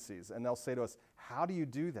Christ-following agencies, and they'll say to us, how do you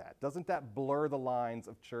do that? Doesn't that blur the lines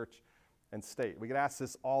of church and state? We get asked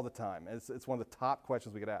this all the time. It's one of the top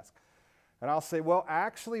questions we get asked. And I'll say, well,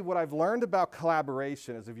 actually, what I've learned about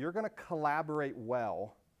collaboration is if you're going to collaborate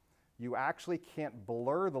well, you actually can't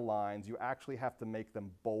blur the lines. You actually have to make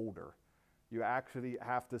them bolder. You actually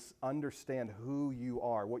have to understand who you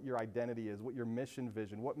are, what your identity is, what your mission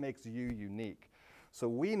vision, what makes you unique. So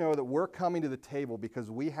we know that we're coming to the table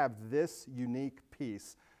because we have this unique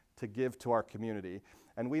piece to give to our community.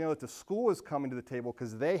 And we know that the school is coming to the table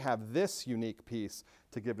because they have this unique piece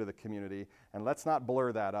to give to the community. And let's not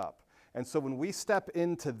blur that up. And so when we step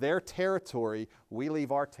into their territory, we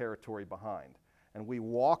leave our territory behind. And we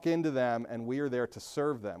walk into them, and we are there to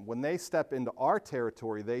serve them. When they step into our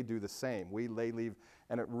territory, they do the same. They leave,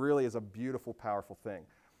 and it really is a beautiful, powerful thing.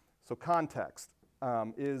 So context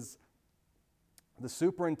is the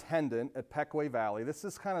superintendent at Pequea Valley. This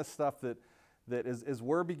is kind of stuff that is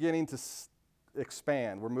we're beginning to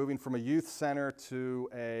expand. We're moving from a youth center to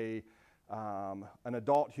an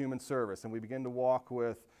adult human service, and we begin to walk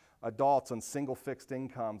with adults on single fixed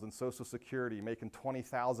incomes and Social Security, making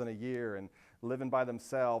 $20,000 a year and living by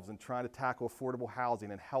themselves and trying to tackle affordable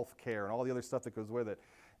housing and health care and all the other stuff that goes with it.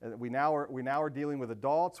 And we now are dealing with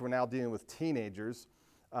adults, we're now dealing with teenagers,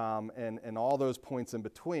 and all those points in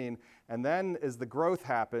between. And then as the growth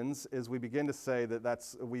happens, is we begin to say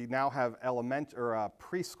we now have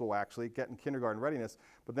preschool actually, getting kindergarten readiness,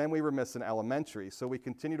 but then we were missing elementary. So we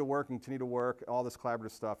continue to work, all this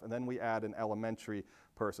collaborative stuff, and then we add an elementary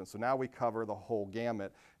person. So now we cover the whole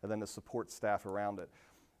gamut, and then the support staff around it.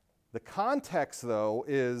 The context, though,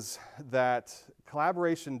 is that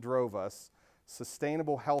collaboration drove us,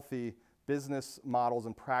 sustainable, healthy business models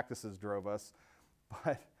and practices drove us,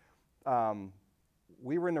 but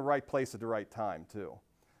we were in the right place at the right time, too.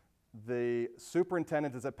 The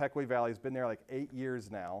superintendent is at Pequea Valley. He's been there like 8 years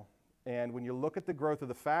now, and when you look at the growth of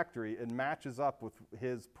the factory, it matches up with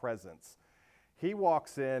his presence. He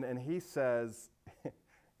walks in and he says,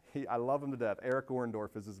 I love him to death. Eric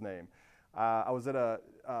Orendorf is his name. I was at a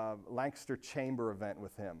Lancaster Chamber event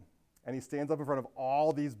with him, and he stands up in front of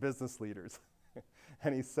all these business leaders,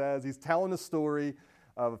 and he says, he's telling the story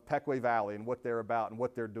of Pequea Valley and what they're about and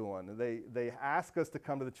what they're doing. They ask us to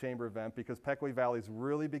come to the chamber event because Pequea Valley's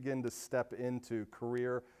really begin to step into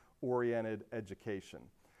career-oriented education.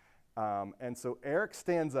 And so Eric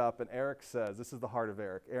stands up, and Eric says, this is the heart of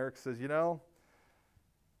Eric. Eric says, you know,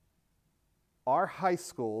 our high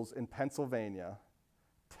schools in Pennsylvania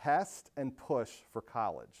test and push for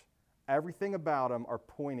college. Everything about them are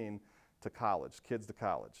pointing to college, kids to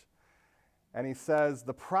college. And he says,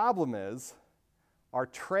 the problem is our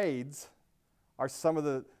trades are some of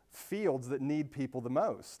the fields that need people the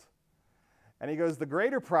most. And he goes, the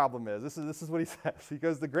greater problem is, this is what he says, he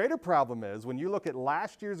goes, the greater problem is when you look at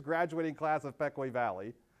last year's graduating class of Pequea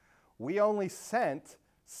Valley, we only sent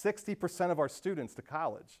 60% of our students to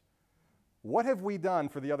college. What have we done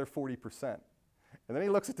for the other 40%? And then he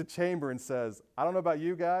looks at the chamber and says, I don't know about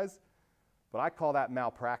you guys, but I call that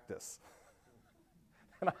malpractice.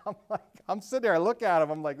 And I'm sitting there, I look at him,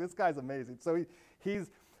 I'm like, this guy's amazing.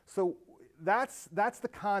 So that's the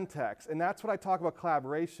context, and that's what I talk about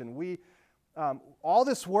collaboration. All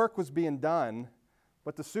this work was being done,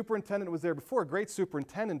 but the superintendent was there before, a great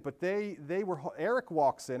superintendent, but Eric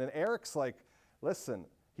walks in, and Eric's like, listen,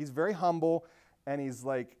 he's very humble, and he's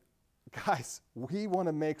like, guys, we want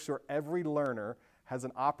to make sure every learner has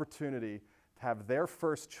an opportunity to have their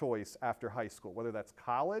first choice after high school, whether that's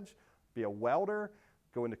college, be a welder,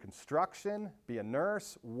 go into construction, be a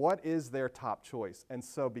nurse. What is their top choice? And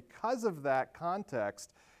so because of that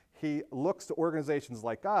context, he looks to organizations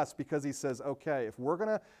like us because he says, okay, if we're going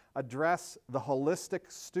to address the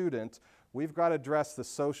holistic student, we've got to address the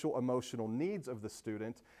social, emotional needs of the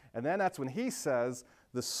student. And then that's when he says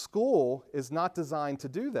the school is not designed to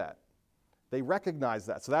do that. They recognize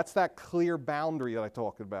that. So that's that clear boundary that I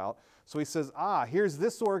talked about. So he says, here's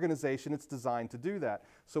this organization, it's designed to do that.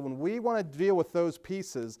 So when we want to deal with those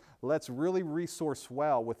pieces, let's really resource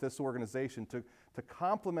well with this organization to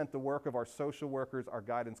complement the work of our social workers, our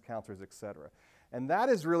guidance counselors, et cetera. And that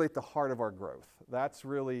is really at the heart of our growth. That's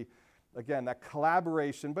really, again, that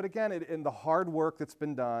collaboration, but again, in the hard work that's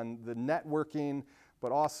been done, the networking,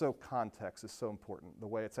 but also context is so important, the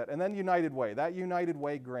way it's at. And then United Way, that United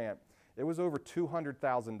Way grant, it was over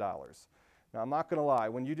 $200,000. Now, I'm not going to lie,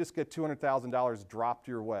 when you just get $200,000 dropped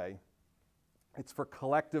your way, it's for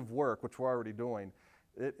collective work, which we're already doing.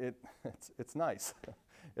 It's nice.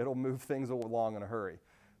 It'll move things along in a hurry.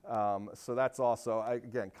 So that's also,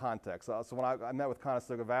 again, context. So when I met with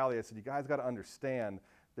Conestoga Valley, I said, you guys got to understand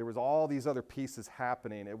there was all these other pieces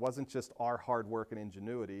happening. It wasn't just our hard work and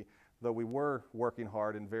ingenuity, though we were working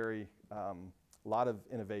hard and a lot of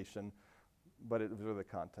innovation, but it was really the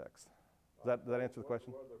context. Does that answer the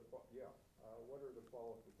question? What are the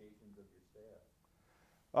qualifications of your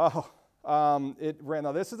staff?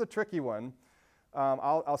 Now this is a tricky one.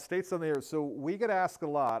 I'll state something here. So we get asked a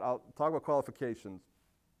lot. I'll talk about qualifications.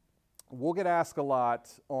 We'll get asked a lot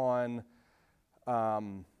on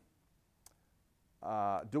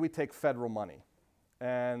do we take federal money?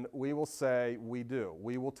 And we will say we do.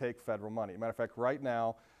 We will take federal money. Matter of fact, right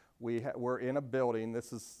now we're in a building.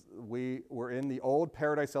 We're in the old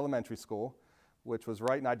Paradise Elementary School, which was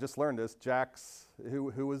right. And I just learned this. Jack's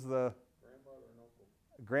who was the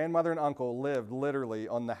grandmother and uncle lived literally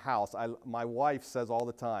on the house. My wife says all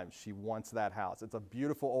the time she wants that house. It's a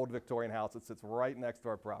beautiful old Victorian house. It sits right next to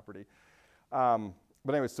our property. But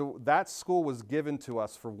anyway, so that school was given to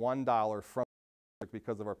us for $1 from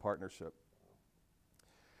because of our partnership.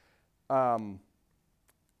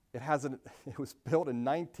 It was built in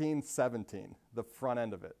 1917, the front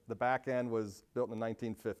end of it. The back end was built in the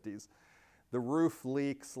 1950s. The roof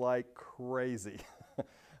leaks like crazy.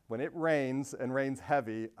 When it rains and rains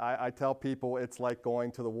heavy, I tell people it's like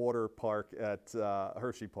going to the water park at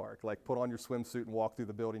Hershey Park. Like, put on your swimsuit and walk through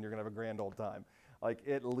the building, you're gonna have a grand old time. Like,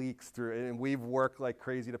 it leaks through, and we've worked like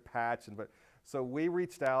crazy to patch. So we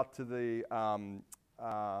reached out to the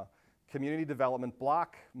Community Development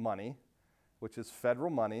Block money, which is federal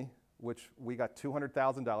money, which we got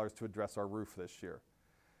 $200,000 to address our roof this year.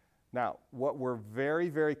 Now, what we're very,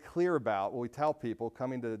 very clear about, what we tell people,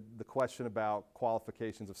 coming to the question about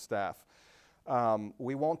qualifications of staff,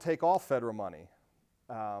 we won't take all federal money.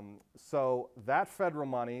 So that federal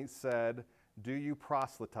money said, do you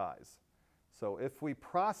proselytize? So if we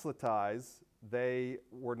proselytize, they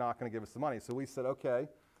were not going to give us the money. So we said, okay,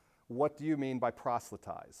 what do you mean by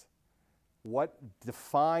proselytize?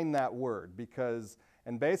 Define that word,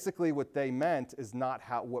 and basically what they meant is not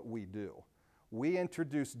what we do. We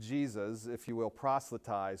introduce Jesus, if you will,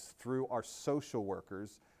 proselytize through our social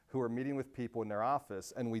workers who are meeting with people in their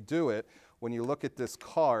office, and we do it. When you look at this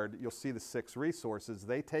card, you'll see the 6 resources.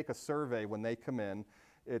 They take a survey when they come in.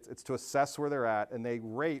 It's to assess where they're at, and they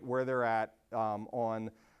rate where they're at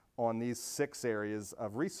on these 6 areas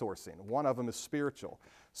of resourcing. One of them is spiritual.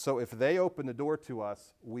 So if they open the door to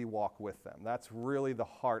us, we walk with them. That's really the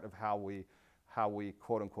heart of how we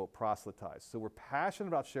quote unquote proselytize. So we're passionate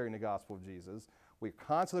about sharing the gospel of Jesus. We're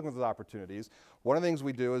constantly looking for opportunities. One of the things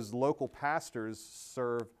we do is local pastors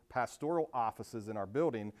serve pastoral offices in our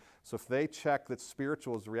building. So if they check that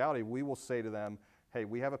spiritual is reality, we will say to them, hey,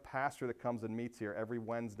 we have a pastor that comes and meets here every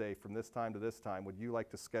Wednesday from this time to this time. Would you like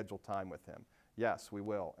to schedule time with him? Yes, we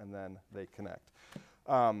will. And then they connect.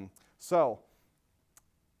 So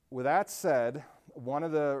with that said, one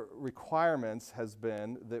of the requirements has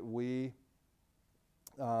been that one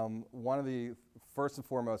of the first and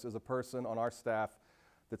foremost is a person on our staff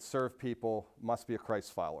that serve people must be a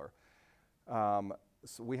Christ follower.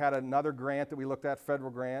 So we had another grant that we looked at, federal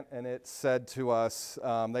grant, and it said to us,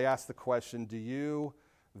 they asked the question, do you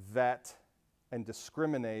vet and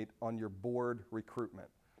discriminate on your board recruitment?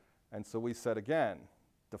 And so we said, again,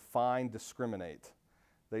 define discriminate.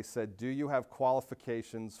 They said, do you have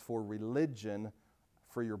qualifications for religion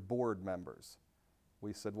for your board members?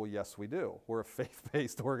 We said, well, yes, we do. We're a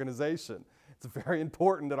faith-based organization. It's very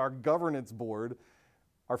important that our governance board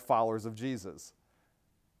are followers of Jesus.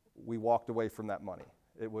 We walked away from that money.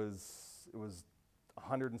 It was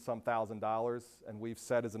 $100 and some thousand, and we've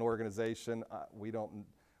said as an organization,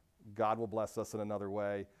 God will bless us in another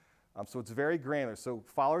way. So it's very granular. So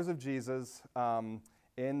followers of Jesus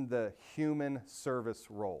in the human service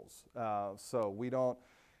roles. So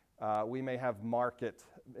we may have market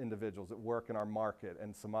individuals that work in our market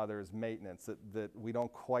and some others maintenance that we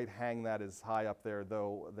don't quite hang that as high up there,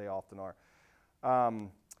 though they often are.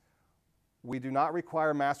 We do not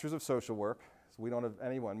require masters of social work. So we don't have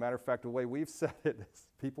anyone. Matter of fact, the way we've said it is,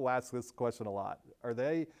 people ask this question a lot.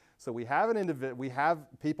 So we have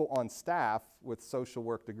people on staff with social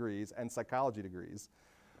work degrees and psychology degrees,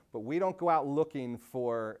 but we don't go out looking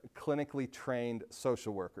for clinically trained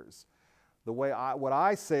social workers. What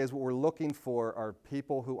I say is what we're looking for are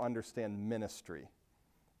people who understand ministry.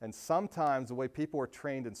 And sometimes the way people are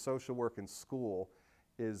trained in social work in school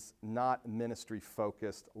is not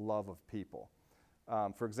ministry-focused love of people.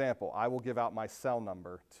 For example, I will give out my cell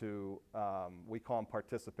number to, we call them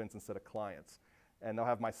participants instead of clients, and they'll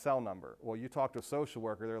have my cell number. Well, you talk to a social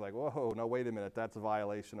worker, they're like, whoa, no, wait a minute, that's a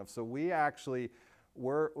violation of. So we actually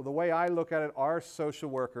The way I look at it, our social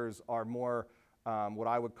workers are more what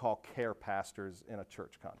I would call care pastors in a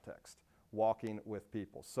church context, walking with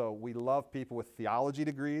people. So we love people with theology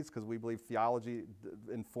degrees because we believe theology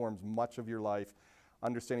informs much of your life,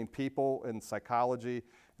 understanding people and psychology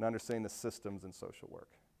and understanding the systems in social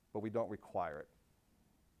work, but we don't require it.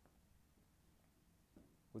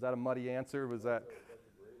 Was that a muddy answer? Was that?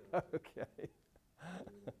 That's a great answer. Okay.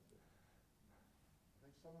 I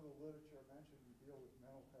think some of the literature mentioned you deal with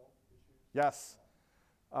mental health issues. Yes.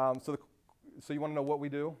 So you want to know what we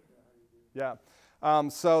do? Yeah.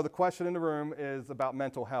 So the question in the room is about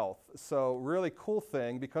mental health. So really cool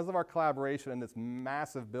thing, because of our collaboration in this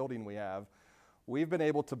massive building we have, we've been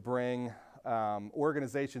able to bring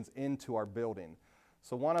organizations into our building.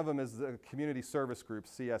 So one of them is the Community Service Group,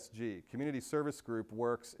 CSG. Community Service Group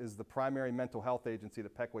is the primary mental health agency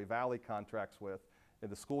that Pequea Valley contracts with in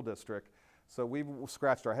the school district. So we've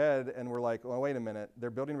scratched our head and we're like, well, wait a minute, they're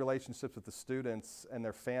building relationships with the students and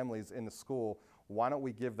their families in the school. Why don't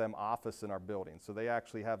we give them office in our building? So they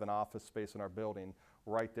actually have an office space in our building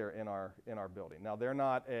right there in our building. Now they're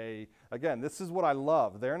not again, this is what I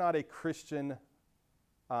love. They're not a Christian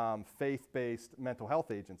faith-based mental health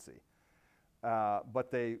agency,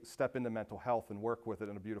 but they step into mental health and work with it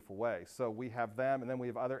in a beautiful way. So we have them, and then we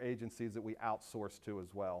have other agencies that we outsource to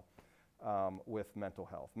as well. With mental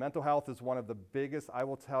health. Mental health is one of the biggest, I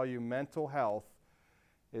will tell you, mental health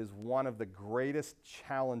is one of the greatest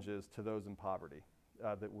challenges to those in poverty,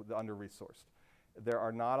 the under-resourced. There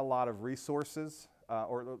are not a lot of resources,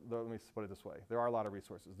 let me put it this way, there are a lot of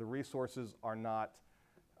resources. The resources are not,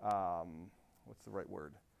 what's the right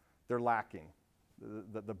word? They're lacking,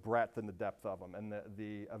 the breadth and the depth of them, and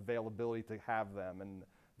the availability to have them, and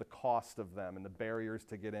the cost of them, and the barriers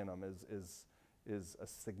to get in them is a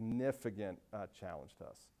significant challenge to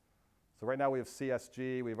us. So right now we have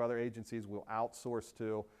CSG, we have other agencies we'll outsource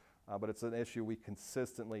to, but it's an issue we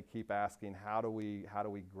consistently keep asking, how do we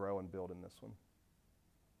grow and build in this one?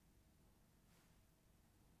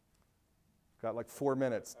 Got like 4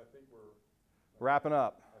 minutes. I think we're wrapping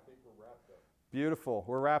up. I think we're wrapped up. Beautiful,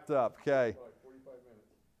 we're wrapped up, okay. Like 45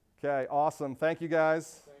 minutes. Okay, awesome, thank you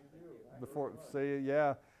guys. Thank you. Before,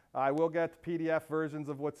 yeah. I will get PDF versions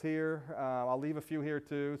of what's here. I'll leave a few here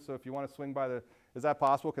too, so if you want to swing by is that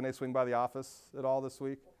possible? Can they swing by the office at all this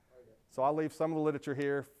week? So I'll leave some of the literature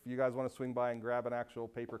here. If you guys want to swing by and grab an actual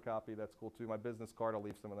paper copy, that's cool too. My business card, I'll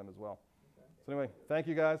leave some of them as well. Okay. So anyway, thank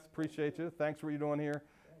you guys, appreciate you. Thanks for what you're doing here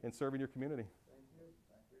in serving your community. Thank you.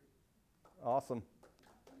 Thank you. Awesome.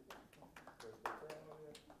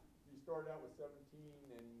 You started out with 17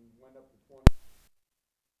 and went up to 20.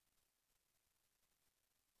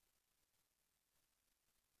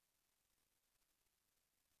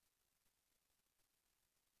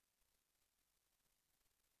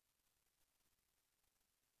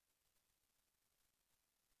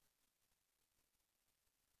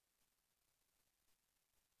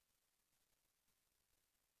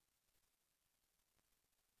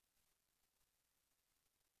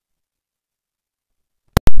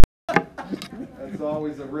 That's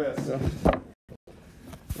always a risk. All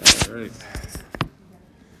right.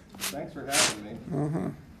 Thanks for having me.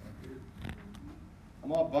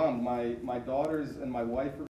 I'm all bummed. My daughters and my wife are